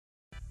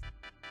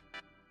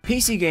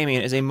PC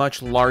gaming is a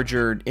much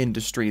larger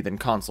industry than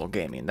console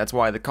gaming. That's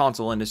why the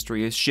console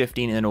industry is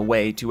shifting in a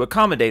way to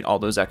accommodate all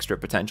those extra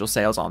potential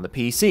sales on the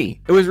PC.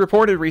 It was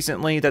reported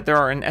recently that there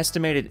are an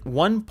estimated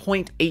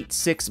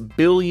 1.86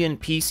 billion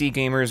PC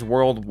gamers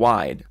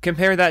worldwide.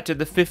 Compare that to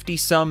the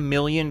 50-some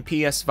million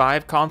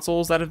PS5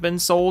 consoles that have been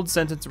sold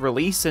since its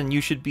release, and you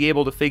should be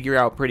able to figure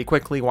out pretty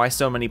quickly why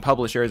so many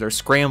publishers are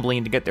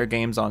scrambling to get their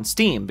games on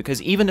Steam,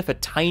 because even if a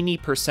tiny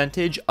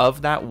percentage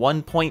of that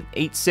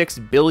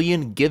 1.86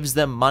 billion gives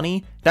them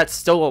money, that's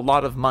still a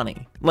lot of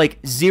money. Like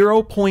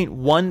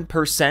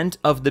 0.1%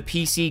 of the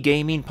PC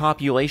gaming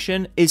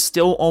population is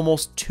still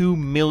almost 2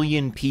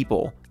 million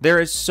people. There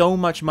is so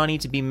much money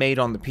to be made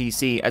on the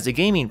PC as a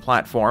gaming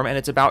platform, and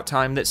it's about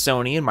time that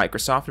Sony and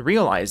Microsoft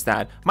realized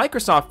that.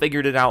 Microsoft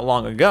figured it out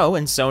long ago,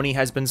 and Sony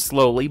has been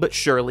slowly but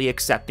surely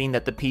accepting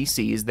that the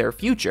PC is their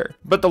future.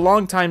 But the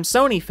longtime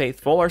Sony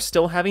faithful are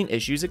still having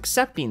issues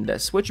accepting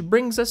this, which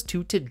brings us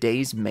to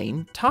today's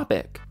main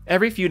topic.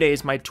 Every few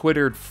days, my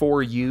Twitter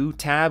For You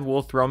tab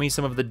will throw me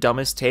some of the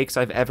dumbest takes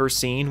I've ever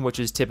seen, which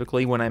is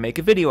typically when I make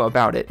a video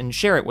about it and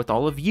share it with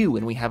all of you,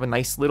 and we have a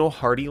nice little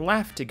hearty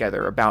laugh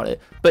together about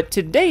it. But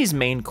today's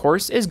main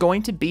course is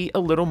going to be a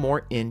little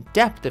more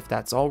in-depth, if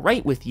that's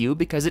alright with you,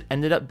 because it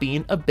ended up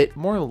being a bit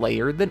more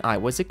layered than I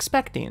was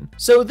expecting.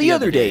 So the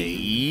other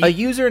day, a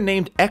user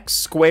named X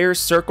Square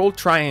Circle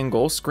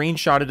Triangle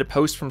screenshotted a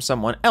post from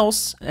someone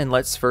else, and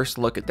let's first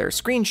look at their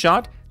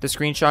screenshot. The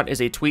screenshot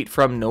is a tweet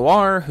from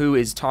Noir, who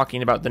is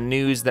talking about the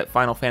news that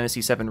Final Fantasy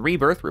VII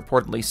Rebirth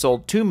reportedly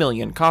sold 2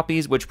 million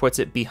copies, which puts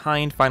it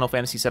behind Final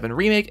Fantasy VII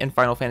Remake and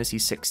Final Fantasy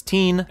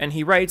XVI. And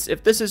he writes,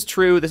 "If this is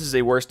true, this is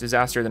a worse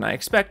disaster than I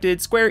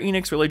expected. Square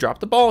Enix really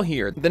dropped the ball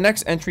here. The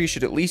next entry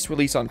should at least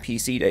release on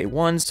PC day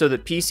one so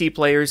that PC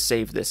players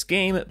save this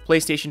game.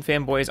 PlayStation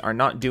fanboys are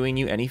not doing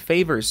you any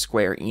favors,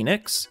 Square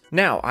Enix."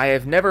 Now, I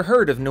have never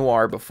heard of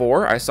Noir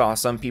before. I saw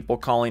some people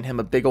calling him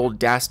a big old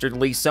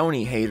dastardly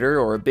Sony hater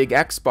or a big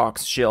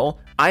Xbox shill.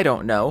 I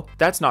don't know.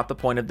 That's not the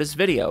point of this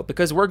video,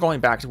 because we're going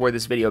back to where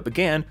this video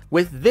began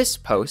with this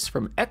post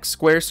from X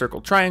Square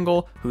Circle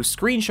Triangle, who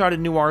screenshotted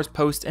Noir's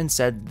post and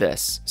said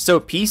this. "So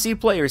PC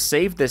players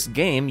saved this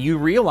game. You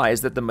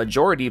realize that the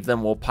majority of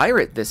them will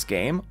pirate this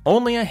game.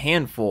 Only a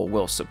handful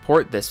will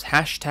support this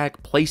hashtag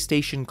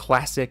PlayStation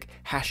Classic,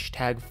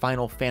 hashtag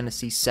Final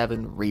Fantasy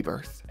VII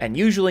Rebirth." And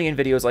usually in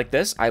videos like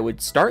this, I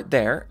would start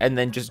there and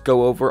then just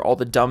go over all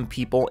the dumb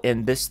people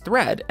in this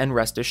thread. And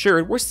rest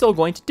assured, we're still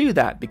going to do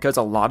that, because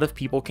a lot of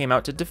people came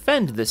out to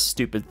defend this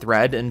stupid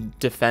thread and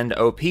defend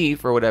OP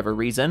for whatever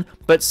reason.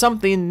 But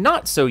something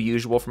not so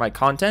usual for my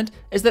content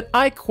is that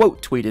I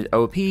quote tweeted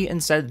OP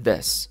and said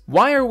this: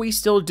 "Why are we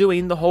still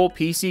doing the whole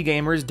PC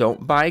gamers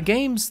don't buy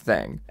games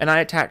thing?" And I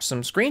attached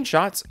some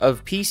screenshots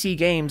of PC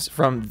games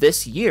from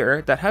this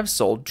year that have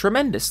sold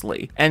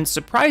tremendously. And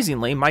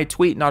surprisingly, my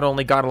tweet not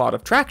only got a lot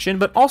of traction,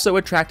 but also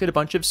attracted a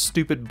bunch of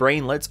stupid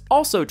brainlets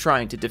also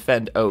trying to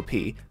defend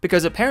OP,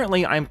 because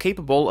apparently I'm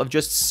capable of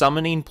just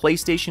summoning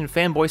PlayStation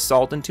fanboy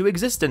salt into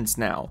existence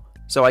now.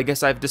 So I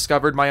guess I've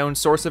discovered my own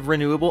source of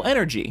renewable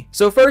energy.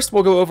 So first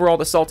we'll go over all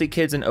the salty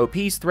kids in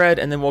OP's thread,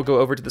 and then we'll go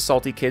over to the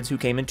salty kids who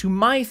came into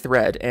my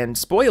thread, and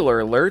spoiler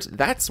alert,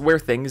 that's where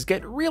things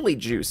get really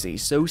juicy,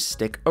 so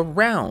stick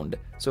around.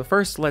 So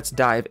first let's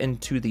dive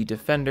into the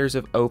defenders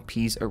of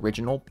OP's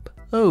original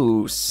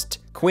post.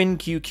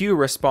 QuinnQQ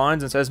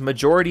responds and says,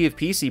 "Majority of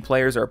PC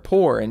players are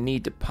poor and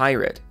need to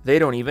pirate. They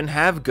don't even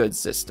have good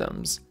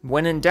systems.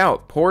 When in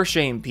doubt, poor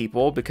shame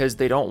people because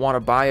they don't want to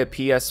buy a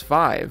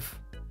PS5.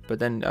 But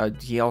then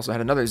he also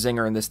had another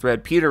zinger in this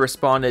thread. Peter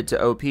responded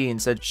to OP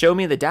and said, "Show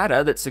me the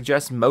data that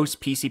suggests most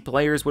PC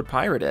players would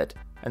pirate it."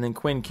 And then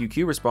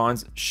QuinnQQ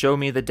responds, "Show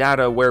me the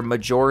data where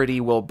majority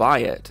will buy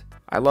it."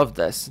 I love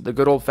this. The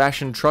good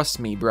old-fashioned trust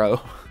me, bro.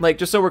 Like,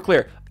 just so we're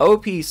clear,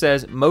 OP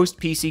says most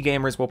PC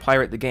gamers will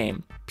pirate the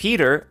game.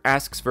 Peter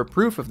asks for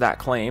proof of that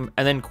claim,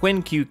 and then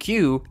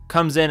QuinnQQ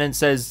comes in and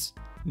says,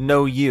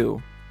 "No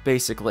you,"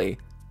 basically.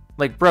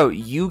 Like, bro,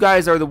 you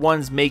guys are the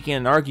ones making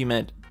an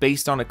argument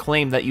based on a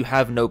claim that you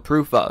have no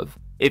proof of.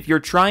 If you're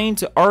trying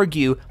to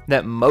argue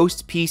that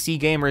most PC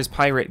gamers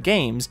pirate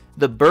games,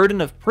 the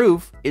burden of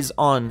proof is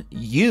on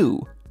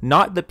you,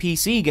 not the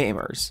PC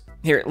gamers.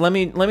 Here, let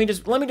me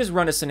just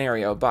run a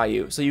scenario by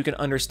you so you can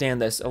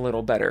understand this a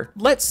little better.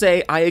 Let's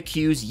say I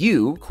accuse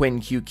you,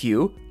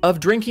 QuinnQQ,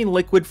 of drinking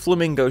liquid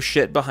flamingo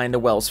shit behind a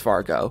Wells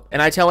Fargo,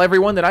 and I tell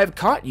everyone that I've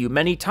caught you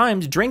many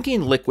times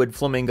drinking liquid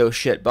flamingo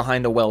shit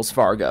behind a Wells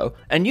Fargo,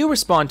 and you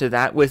respond to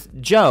that with,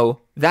 "Joe,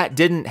 that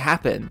didn't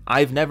happen.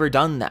 I've never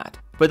done that."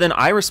 But then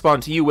I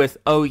respond to you with,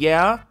 "Oh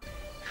yeah?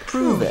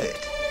 Prove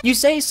it." You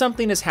say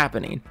something is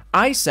happening.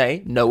 I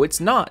say, no,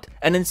 it's not.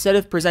 And instead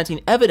of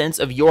presenting evidence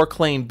of your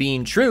claim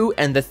being true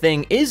and the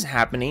thing is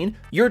happening,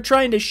 you're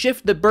trying to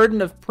shift the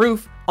burden of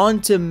proof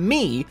onto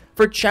me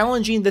for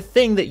challenging the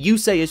thing that you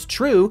say is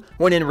true,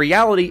 when in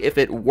reality, if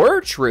it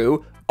were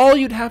true, all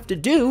you'd have to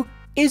do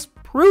is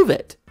prove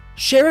it.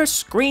 Share a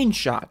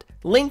screenshot,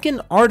 link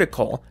an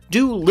article,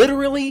 do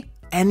literally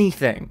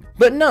anything.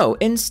 But no,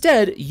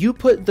 instead, you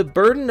put the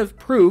burden of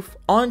proof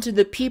onto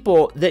the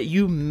people that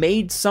you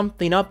made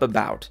something up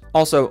about.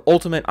 Also,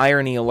 ultimate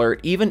irony alert,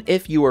 even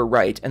if you were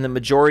right and the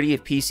majority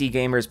of PC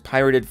gamers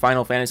pirated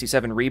Final Fantasy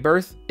VII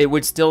Rebirth, it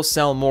would still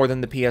sell more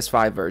than the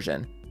PS5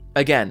 version.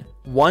 Again,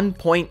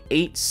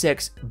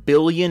 1.86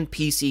 billion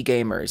PC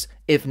gamers.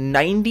 If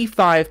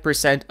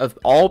 95% of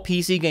all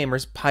PC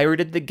gamers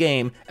pirated the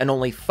game and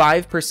only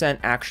 5%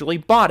 actually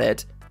bought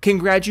it,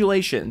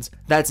 congratulations,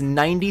 that's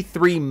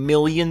 93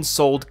 million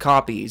sold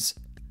copies.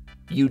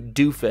 You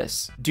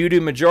doofus.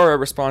 Dudu Majora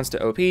responds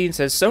to OP and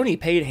says, Sony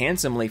paid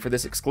handsomely for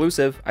this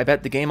exclusive. I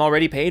bet the game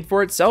already paid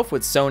for itself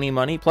with Sony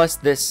money plus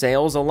this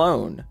sales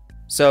alone.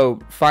 So,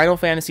 Final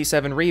Fantasy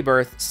VII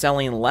Rebirth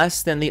selling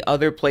less than the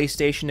other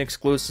PlayStation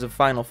exclusive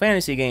Final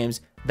Fantasy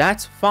games,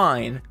 that's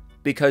fine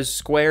because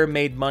Square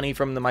made money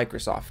from the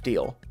Microsoft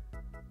deal.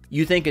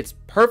 You think it's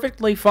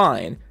perfectly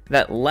fine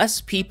that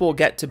less people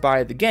get to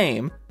buy the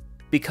game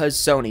because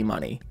Sony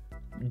money.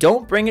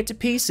 Don't bring it to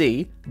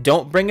PC,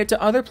 don't bring it to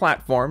other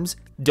platforms,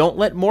 don't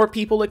let more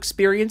people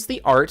experience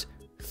the art.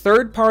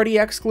 Third-party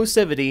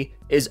exclusivity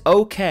is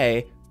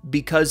okay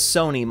because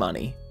Sony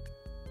money.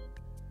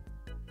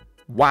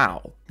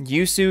 Wow.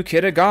 Yusu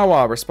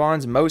Kitagawa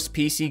responds, most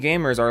PC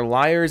gamers are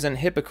liars and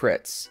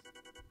hypocrites.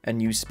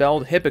 And you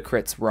spelled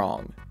hypocrites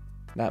wrong.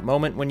 That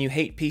moment when you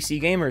hate PC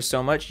gamers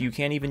so much you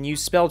can't even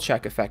use spell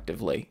check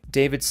effectively.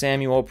 David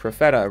Samuel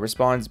Profeta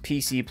responds,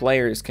 PC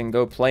players can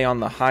go play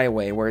on the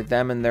highway where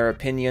them and their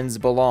opinions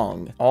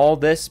belong. All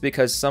this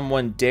because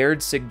someone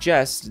dared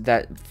suggest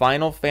that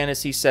Final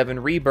Fantasy VII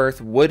Rebirth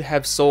would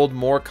have sold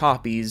more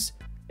copies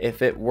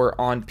if it were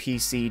on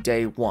PC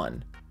day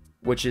one.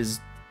 Which is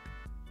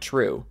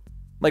true.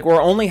 Like,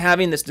 we're only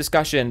having this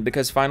discussion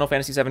because Final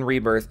Fantasy VII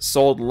Rebirth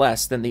sold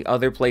less than the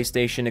other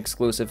PlayStation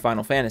exclusive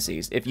Final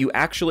Fantasies. If you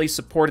actually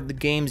supported the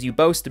games you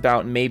boast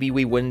about, maybe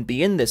we wouldn't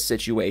be in this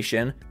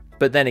situation.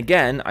 But then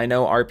again, I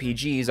know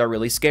RPGs are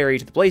really scary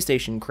to the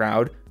PlayStation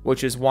crowd,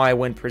 which is why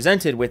when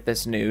presented with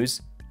this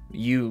news,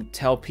 you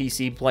tell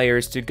PC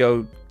players to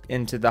go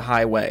into the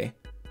highway.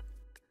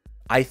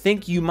 I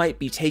think you might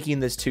be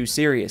taking this too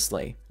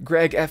seriously.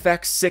 Greg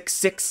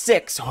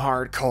FX666,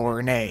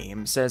 hardcore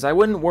name, says, I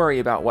wouldn't worry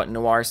about what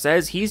Noir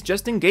says, he's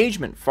just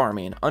engagement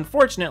farming.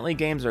 Unfortunately,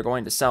 games are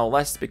going to sell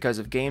less because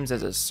of games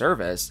as a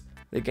service.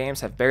 The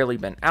games have barely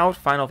been out,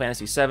 Final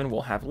Fantasy VII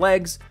will have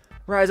legs,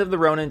 Rise of the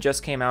Ronin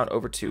just came out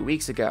over 2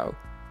 weeks ago.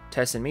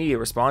 Tessin Media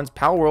responds,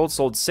 Palworld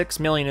sold 6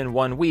 million in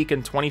 1 week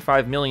and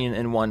 25 million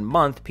in 1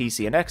 month,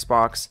 PC and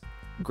Xbox.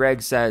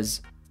 Greg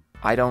says,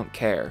 I don't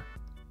care.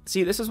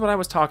 See, this is what I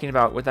was talking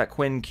about with that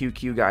Quinn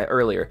QQ guy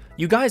earlier.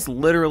 You guys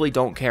literally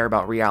don't care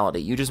about reality.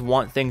 You just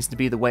want things to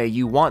be the way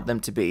you want them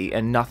to be,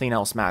 and nothing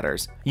else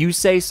matters. You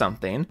say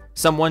something,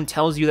 someone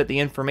tells you that the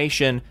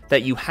information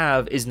that you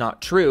have is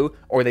not true,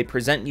 or they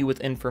present you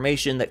with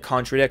information that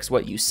contradicts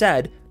what you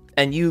said,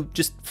 and you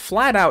just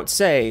flat out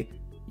say,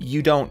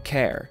 you don't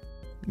care.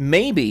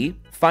 Maybe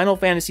Final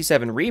Fantasy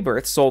VII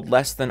Rebirth sold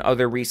less than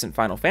other recent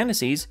Final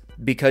Fantasies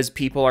because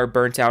people are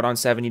burnt out on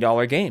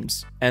 $70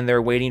 games, and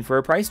they're waiting for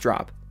a price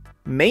drop.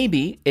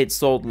 Maybe it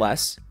sold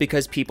less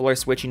because people are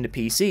switching to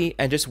PC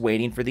and just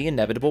waiting for the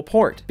inevitable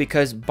port,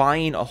 because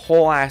buying a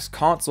whole ass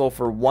console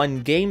for one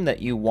game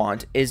that you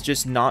want is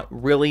just not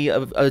really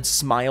a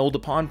smiled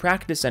upon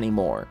practice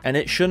anymore, and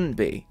it shouldn't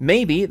be.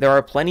 Maybe there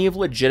are plenty of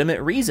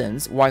legitimate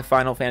reasons why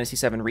Final Fantasy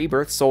VII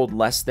Rebirth sold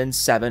less than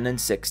 7 and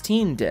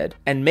 16 did,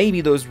 and maybe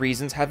those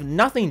reasons have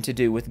nothing to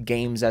do with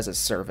games as a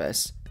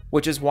service.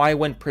 Which is why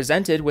when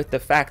presented with the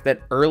fact that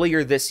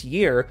earlier this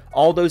year,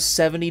 all those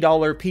 $70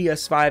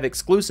 PS5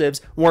 exclusives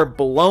were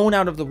blown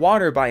out of the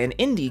water by an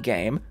indie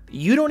game,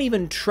 you don't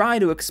even try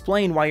to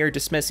explain why you're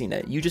dismissing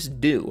it, you just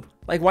do.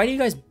 Like, why do you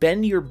guys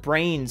bend your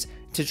brains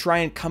to try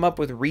and come up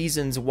with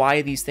reasons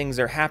why these things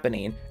are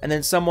happening, and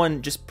then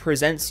someone just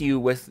presents you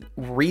with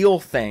real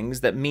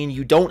things that mean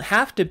you don't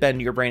have to bend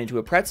your brain into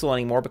a pretzel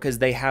anymore because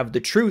they have the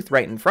truth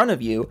right in front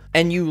of you,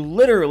 and you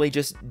literally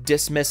just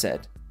dismiss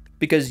it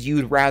because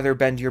you'd rather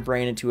bend your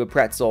brain into a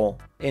pretzel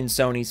in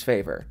Sony's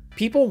favor.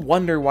 People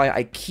wonder why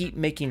I keep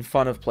making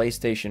fun of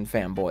PlayStation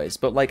fanboys,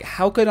 but like,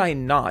 how could I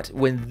not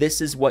when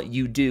this is what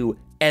you do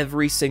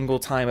every single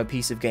time a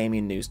piece of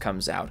gaming news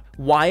comes out?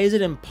 Why is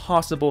it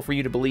impossible for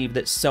you to believe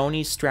that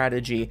Sony's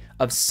strategy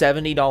of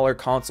 $70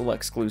 console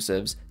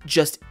exclusives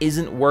just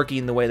isn't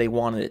working the way they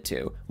wanted it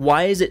to?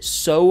 Why is it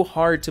so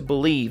hard to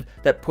believe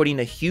that putting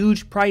a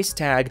huge price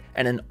tag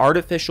and an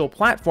artificial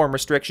platform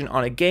restriction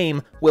on a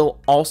game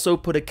will also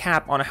put a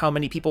cap on how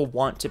many people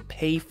want to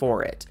pay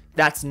for it?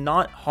 That's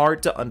not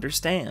hard to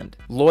understand.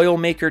 Loyal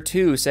Maker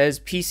 2 says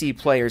PC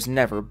players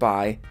never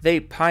buy, they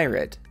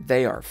pirate,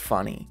 they are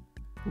funny.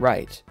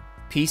 Right.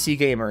 PC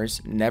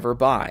gamers never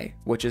buy,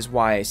 which is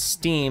why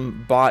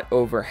Steam bought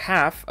over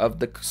half of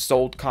the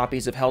sold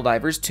copies of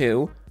Helldivers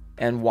 2,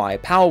 and why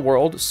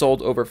Palworld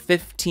sold over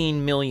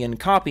 15 million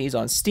copies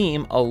on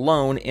Steam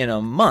alone in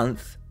a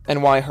month,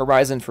 and why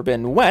Horizon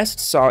Forbidden West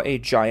saw a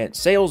giant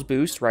sales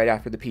boost right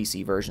after the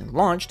PC version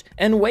launched.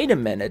 And wait a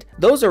minute,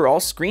 those are all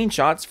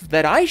screenshots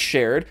that I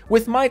shared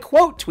with my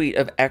quote tweet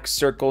of X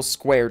circle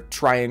square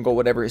triangle,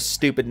 whatever his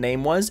stupid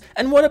name was,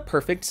 and what a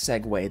perfect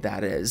segue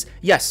that is.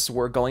 Yes,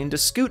 we're going to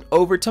scoot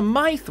over to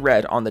my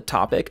thread on the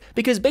topic,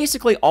 because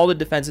basically all the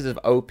defenses of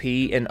OP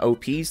in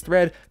OP's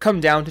thread come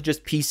down to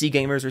just PC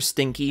gamers are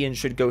stinky and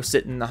should go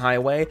sit in the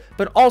highway,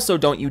 but also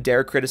don't you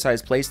dare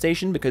criticize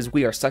PlayStation because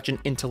we are such an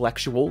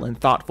intellectual and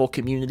thoughtful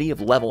community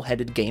of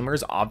level-headed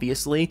gamers.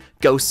 Obviously,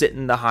 go sit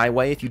in the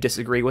highway if you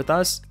disagree with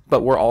us,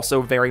 but we're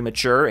also very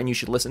mature and you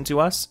should listen to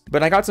us.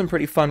 But I got some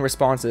pretty fun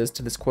responses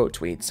to this quote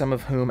tweet, some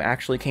of whom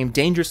actually came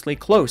dangerously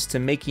close to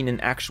making an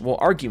actual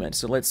argument,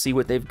 so let's see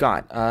what they've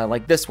got.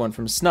 Like this one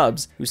from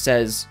Snubs, who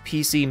says,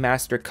 PC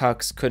master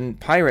cucks couldn't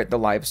pirate the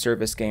live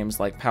service games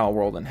like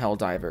Palworld and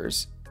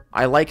Helldivers.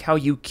 I like how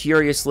you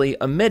curiously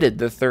omitted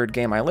the third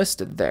game I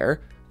listed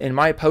there. In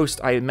my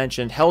post, I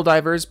mentioned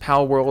Helldivers,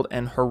 Palworld,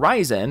 and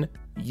Horizon.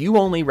 You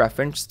only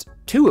referenced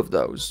 2 of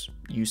those.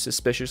 You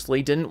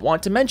suspiciously didn't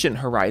want to mention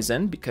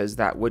Horizon because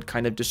that would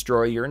kind of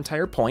destroy your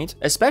entire point,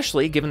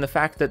 especially given the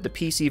fact that the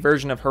PC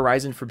version of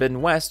Horizon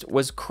Forbidden West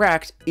was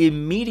cracked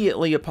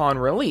immediately upon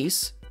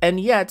release, and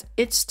yet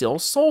it still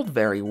sold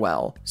very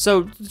well.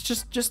 So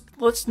just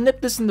let's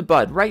nip this in the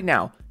bud right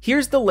now.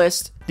 Here's the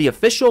list, the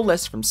official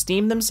list from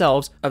Steam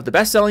themselves of the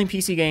best-selling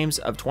PC games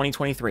of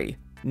 2023.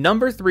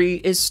 Number 3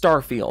 is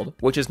Starfield,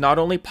 which is not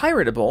only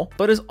piratable,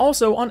 but is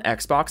also on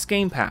Xbox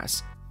Game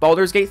Pass.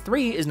 Baldur's Gate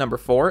 3 is number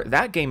 4,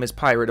 that game is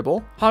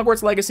piratable.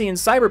 Hogwarts Legacy and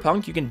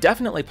Cyberpunk, you can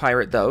definitely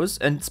pirate those,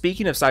 and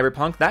speaking of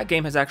Cyberpunk, that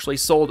game has actually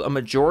sold a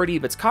majority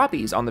of its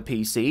copies on the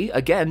PC,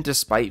 again,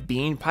 despite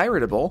being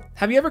piratable.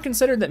 Have you ever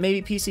considered that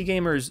maybe PC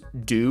gamers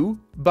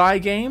do buy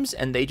games,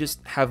 and they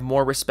just have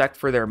more respect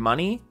for their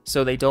money,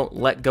 so they don't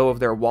let go of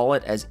their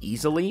wallet as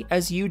easily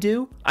as you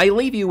do? I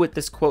leave you with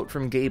this quote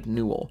from Gabe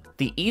Newell.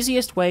 The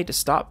easiest way to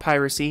stop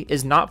piracy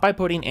is not by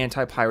putting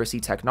anti-piracy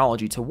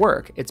technology to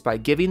work, it's by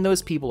giving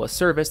those people a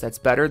service that's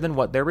better than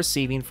what they're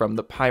receiving from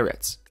the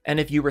pirates. And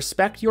if you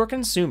respect your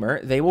consumer,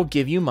 they will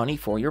give you money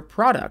for your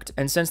product.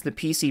 And since the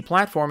PC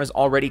platform is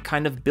already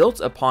kind of built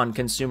upon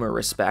consumer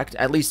respect,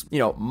 at least,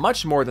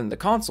 much more than the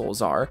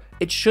consoles are,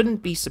 it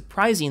shouldn't be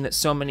surprising that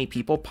so many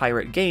people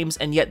pirate games,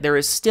 and yet there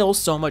is still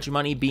so much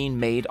money being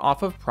made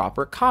off of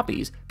proper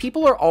copies.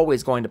 People are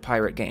always going to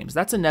pirate games,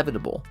 that's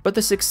inevitable. But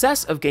the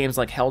success of games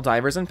like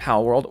Helldivers and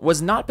Palworld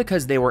was not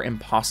because they were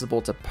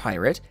impossible to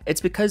pirate,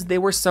 it's because they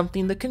were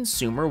something the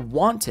consumer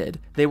wanted.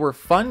 They were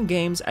fun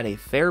games at a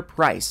fair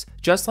price,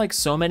 just like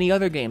so many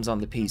other games on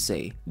the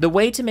PC. The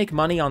way to make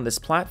money on this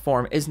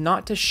platform is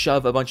not to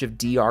shove a bunch of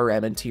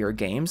DRM into your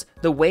games.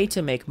 The way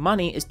to make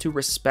money is to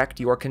respect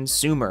your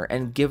consumer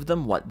and give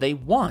them what they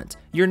want.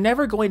 You're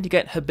never going to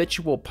get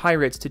habitual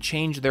pirates to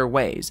change their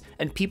ways,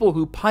 and people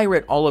who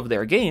pirate all of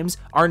their games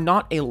are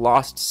not a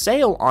lost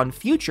sale on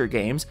future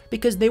games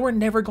because they were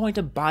never going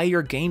to buy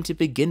your game to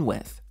begin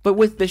with. But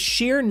with the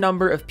sheer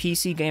number of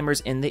PC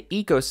gamers in the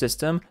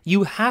ecosystem,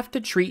 you have to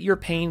treat your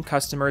paying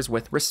customers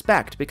with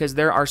respect because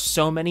there are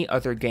so many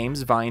other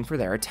games vying for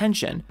their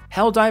attention.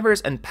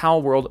 Helldivers and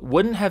Palworld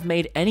wouldn't have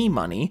made any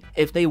money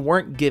if they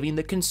weren't giving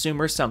the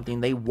consumer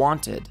something they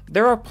wanted.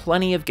 There are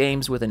plenty of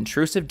games with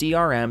intrusive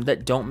DRM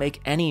that don't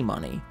make any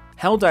money.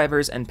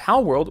 Helldivers and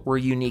Palworld were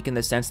unique in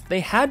the sense that they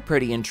had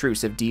pretty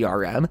intrusive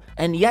DRM,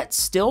 and yet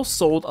still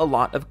sold a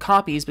lot of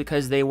copies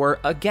because they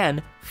were,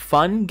 again,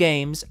 fun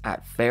games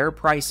at fair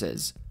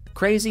prices.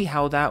 Crazy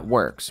how that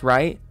works,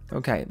 right?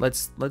 Okay,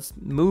 let's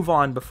move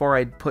on before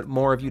I put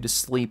more of you to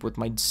sleep with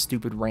my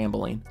stupid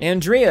rambling.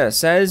 Andrea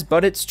says,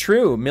 but it's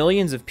true,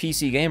 millions of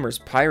PC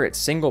gamers pirate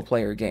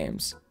single-player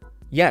games.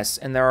 Yes,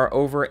 and there are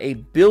over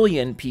 1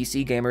 billion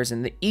PC gamers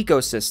in the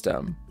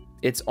ecosystem.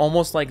 It's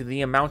almost like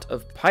the amount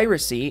of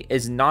piracy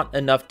is not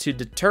enough to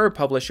deter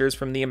publishers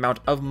from the amount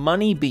of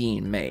money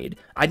being made.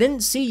 I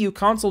didn't see you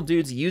console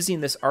dudes using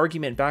this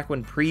argument back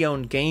when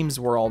pre-owned games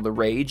were all the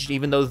rage,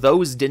 even though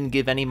those didn't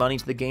give any money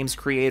to the game's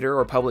creator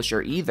or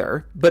publisher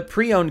either. But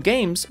pre-owned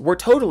games were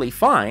totally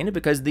fine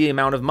because the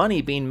amount of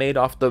money being made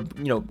off the,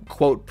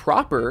 quote,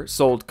 proper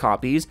sold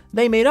copies,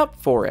 they made up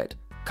for it.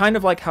 Kind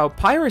of like how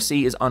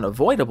piracy is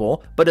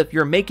unavoidable, but if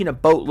you're making a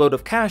boatload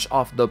of cash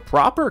off the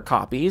proper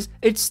copies,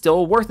 it's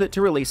still worth it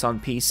to release on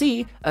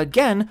PC,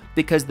 again,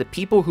 because the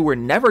people who were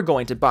never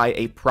going to buy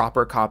a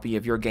proper copy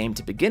of your game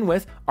to begin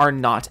with are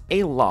not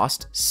a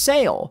lost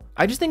sale.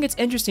 I just think it's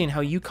interesting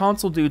how you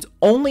console dudes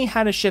only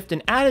had a shift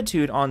in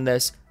attitude on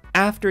this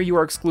after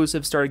your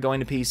exclusive started going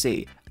to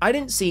PC. I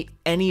didn't see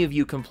any of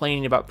you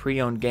complaining about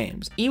pre-owned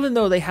games, even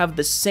though they have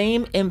the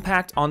same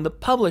impact on the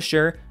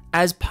publisher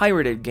as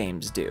pirated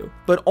games do.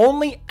 But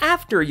only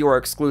after your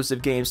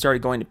exclusive game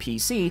started going to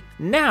PC,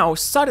 now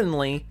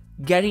suddenly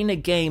getting a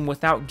game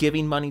without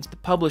giving money to the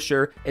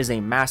publisher is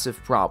a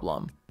massive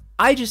problem.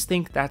 I just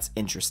think that's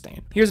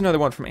interesting. Here's another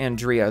one from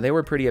Andrea. They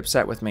were pretty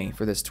upset with me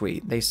for this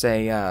tweet. They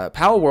say,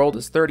 Palworld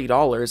is $30,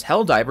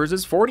 Helldivers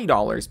is $40.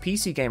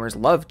 PC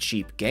gamers love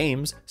cheap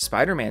games.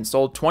 Spider-Man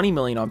sold 20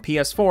 million on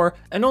PS4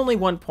 and only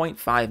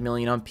 1.5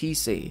 million on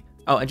PC.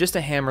 Oh, and just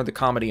to hammer the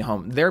comedy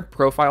home, their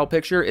profile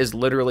picture is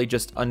literally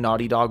just a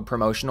Naughty Dog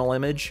promotional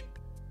image,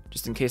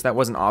 just in case that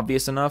wasn't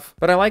obvious enough.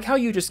 But I like how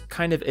you just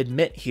kind of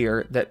admit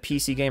here that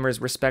PC gamers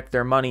respect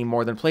their money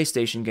more than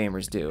PlayStation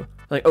gamers do.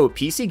 Like, oh,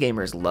 PC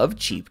gamers love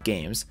cheap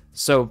games,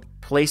 so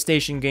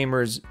PlayStation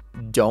gamers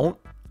don't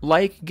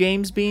like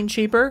games being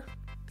cheaper?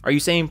 Are you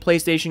saying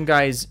PlayStation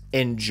guys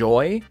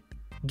enjoy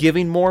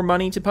giving more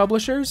money to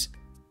publishers?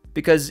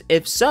 Because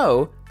if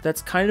so,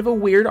 that's kind of a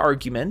weird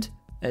argument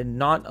and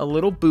not a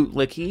little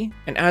bootlicky.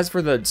 And as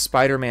for the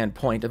Spider-Man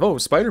point of, oh,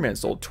 Spider-Man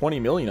sold 20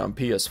 million on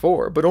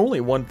PS4, but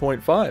only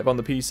 1.5 on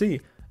the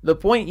PC. The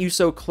point you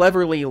so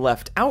cleverly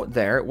left out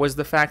there was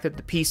the fact that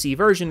the PC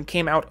version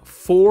came out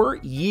 4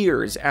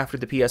 years after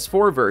the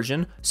PS4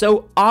 version,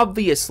 so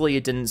obviously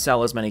it didn't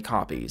sell as many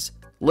copies.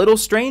 Little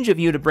strange of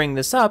you to bring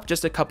this up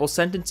just a couple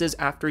sentences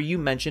after you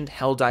mentioned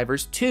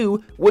Helldivers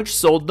 2, which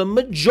sold the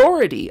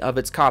majority of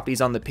its copies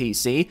on the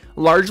PC,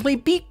 largely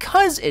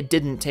because it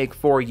didn't take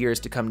 4 years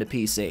to come to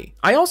PC.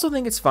 I also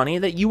think it's funny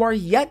that you are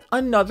yet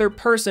another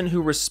person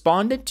who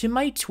responded to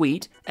my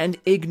tweet and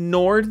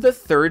ignored the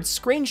third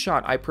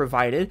screenshot I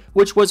provided,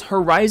 which was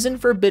Horizon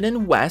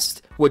Forbidden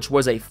West, which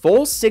was a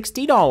full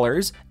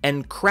 $60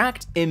 and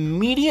cracked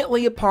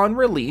immediately upon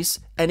release,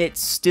 and it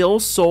still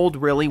sold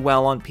really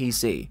well on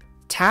PC.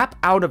 Tap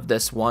out of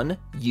this one,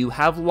 you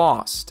have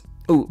lost.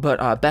 Ooh,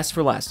 but best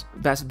for last.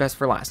 Best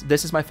for last.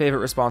 This is my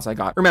favorite response I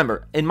got.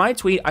 Remember, in my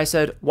tweet, I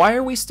said, why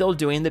are we still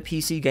doing the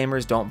PC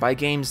gamers don't buy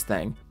games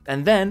thing?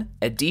 And then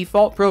a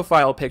default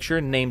profile picture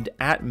named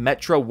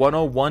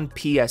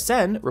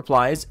 @Metro101PSN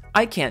replies,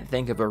 I can't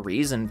think of a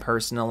reason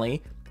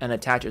personally, and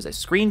attaches a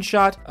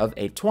screenshot of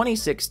a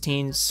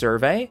 2016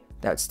 survey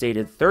that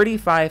stated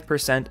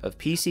 35% of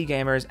PC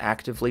gamers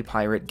actively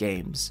pirate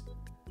games.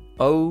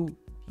 Oh,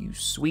 you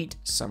sweet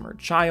summer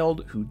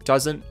child who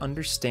doesn't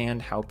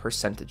understand how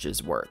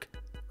percentages work.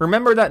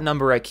 Remember that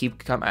number I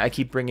keep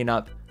bringing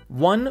up,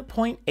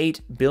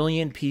 1.8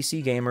 billion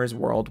PC gamers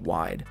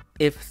worldwide.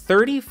 If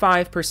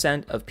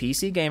 35% of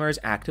PC gamers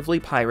actively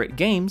pirate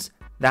games,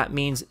 that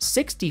means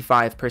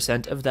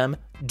 65% of them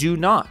do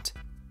not.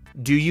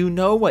 Do you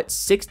know what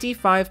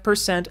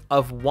 65%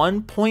 of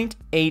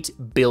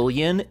 1.8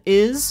 billion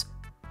is?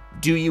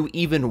 Do you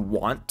even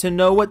want to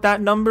know what that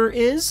number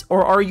is?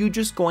 Or are you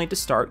just going to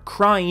start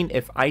crying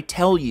if I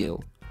tell you?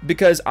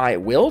 Because I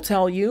will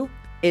tell you,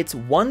 it's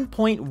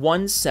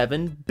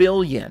 1.17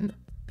 billion.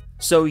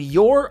 So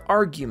your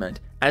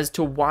argument as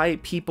to why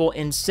people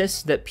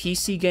insist that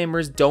PC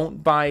gamers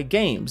don't buy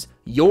games,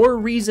 your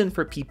reason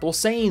for people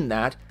saying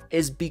that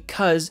is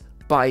because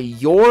by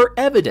your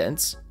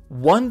evidence,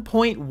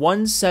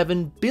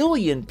 1.17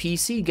 billion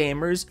PC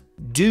gamers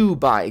do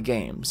buy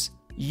games.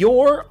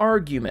 Your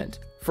argument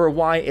for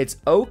why it's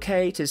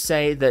okay to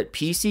say that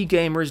PC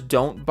gamers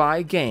don't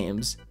buy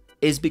games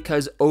is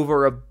because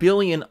over 1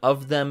 billion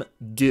of them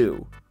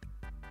do.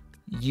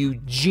 You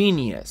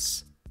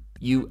genius.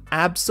 You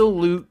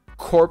absolute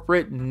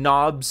corporate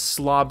knob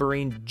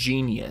slobbering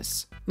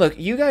genius. Look,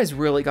 you guys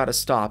really gotta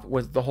stop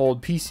with the whole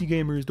PC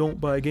gamers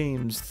don't buy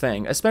games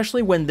thing,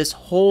 especially when this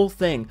whole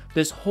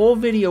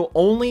video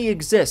only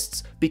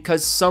exists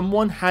because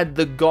someone had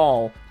the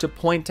gall to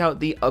point out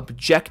the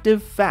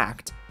objective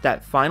fact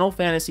that Final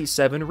Fantasy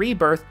VII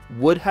Rebirth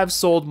would have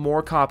sold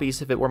more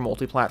copies if it were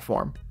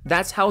multi-platform.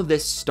 That's how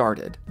this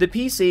started. The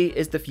PC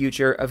is the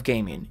future of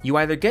gaming. You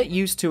either get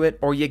used to it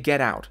or you get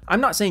out.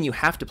 I'm not saying you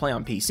have to play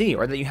on PC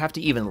or that you have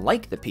to even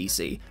like the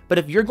PC, but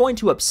if you're going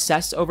to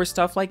obsess over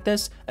stuff like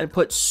this and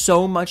put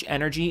so much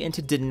energy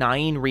into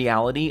denying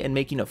reality and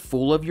making a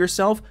fool of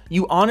yourself,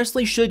 you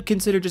honestly should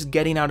consider just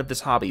getting out of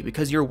this hobby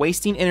because you're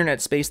wasting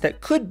internet space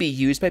that could be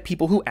used by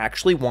people who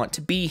actually want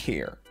to be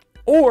here.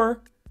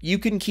 Or you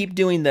can keep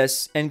doing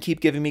this and keep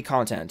giving me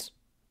content,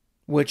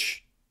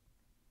 which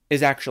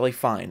is actually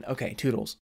fine. Okay, toodles.